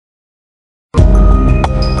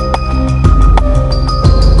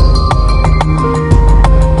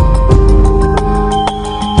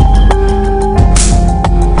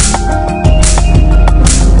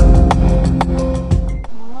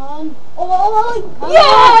Yes!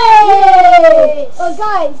 Oh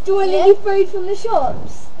guys, do you want any food from the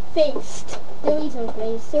shops? Feast. Doritos,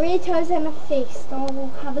 please. Doritos and a feast.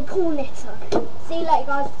 I'll have a cornetto. See you later,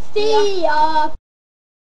 guys. See ya.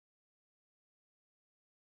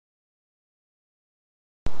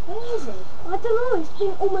 Where is he? I don't know. It's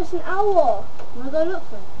been almost an hour. Wanna go look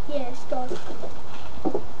for him? Yeah, let's go.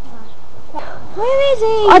 Where is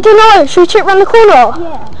he? I don't know. Should we check round the corner?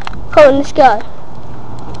 Yeah. Come on, let's go.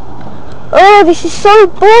 Oh, this is so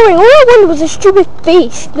boring. All I wanted was a stupid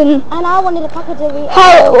feast. And I wanted a pack of Doritos.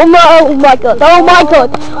 oh my god. Oh my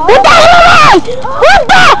god. What the hell am I? What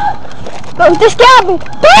the? Oh, this got me.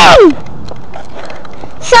 Ben!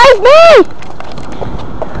 Save me!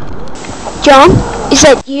 John, is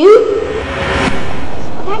that you?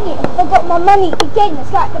 Dang it, I forgot my money again.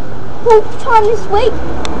 It's like the 4th time this week.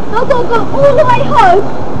 I've got to go all the way home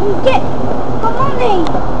and get my money.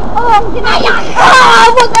 Oh, I'm gonna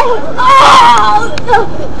what the hell? Oh,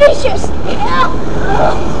 vicious.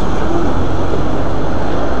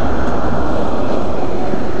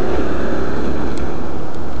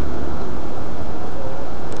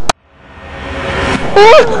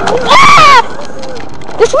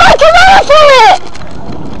 It's my camera for it!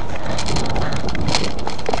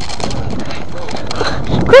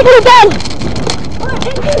 Quickly, Ben!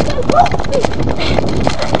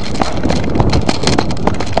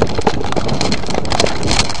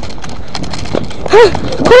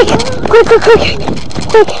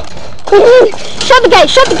 Quick! Shut the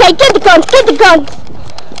gate, get the guns!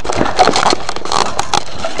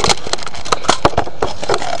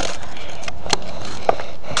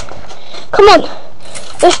 Come on,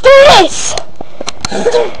 let's do this!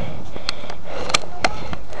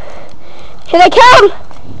 Here they come!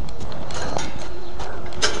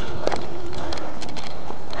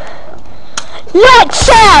 Let's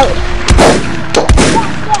out!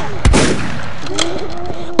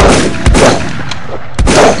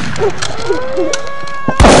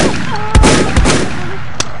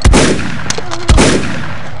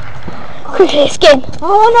 Quickly, skin!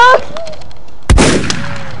 Oh no!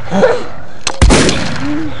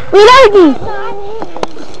 Reloading!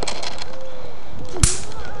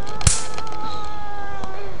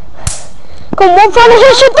 Come on, one final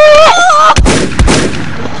hit should do it!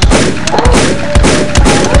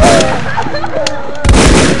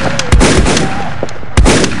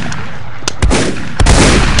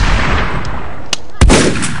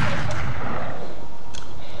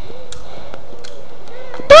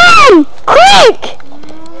 Ben! Quick!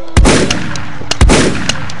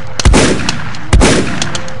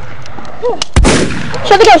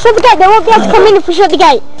 Shut the gate, they won't be able to come in if we shut the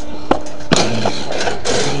gate.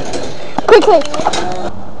 Quickly.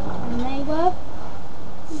 And they were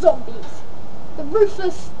zombies. The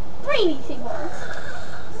ruthless, brain-eating ones.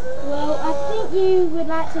 Well, I think you would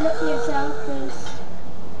like to look for yourself because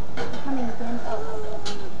they're coming again. Oh.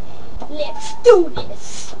 Let's do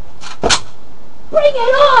this. Bring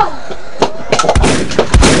it on!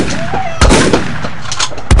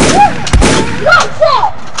 That's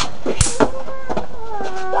it!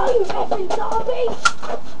 You effing zombie!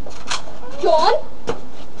 John?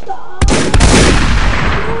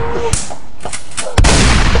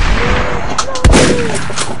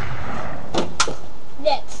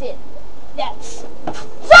 That's it. That's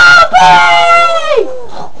zombie!